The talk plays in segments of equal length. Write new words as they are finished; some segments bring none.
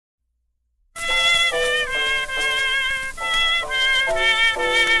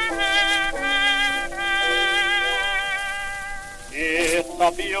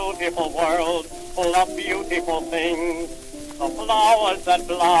beautiful world full of beautiful things. The flowers that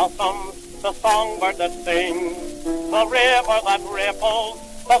blossom, the songbird that sings, the river that ripples,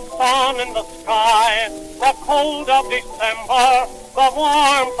 the sun in the sky, the cold of December, the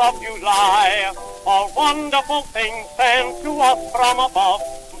warmth of July, all wonderful things sent to us from above.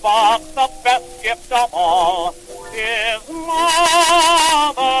 But the best gift of all is mother's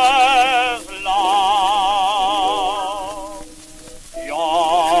love.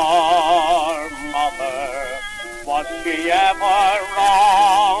 Your mother, was she ever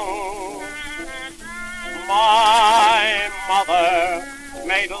wrong? My mother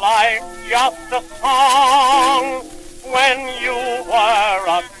made life just a song. When you were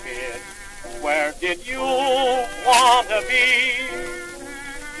a kid, where did you want to be?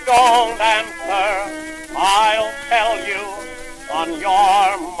 Don't answer, I'll tell you on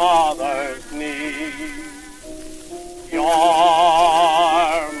your mother's knee. Your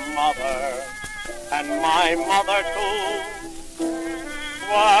mother and my mother too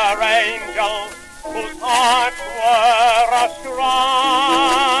were angels whose hearts were a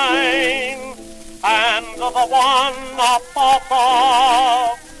shrine, and the one up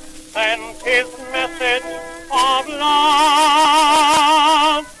above sent his message of love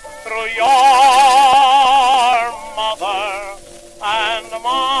through your mother and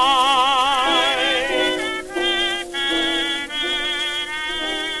mine.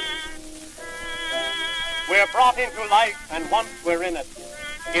 We're brought into life, and once we're in it,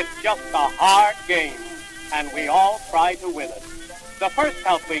 it's just a hard game, and we all try to win it. The first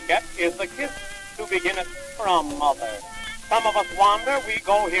help we get is the kiss to begin it from mother. Some of us wander, we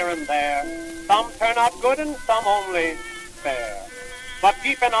go here and there. Some turn out good and some only fair. But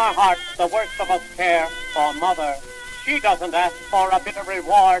deep in our hearts, the worst of us care for mother. She doesn't ask for a bit of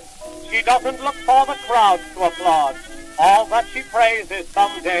reward. She doesn't look for the crowd to applaud. All that she prays is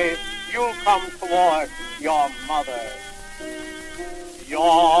someday you'll come toward your mother. Your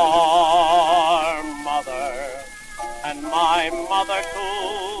mother and my mother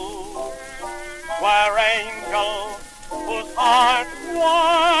too were angels whose hearts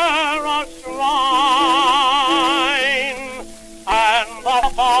were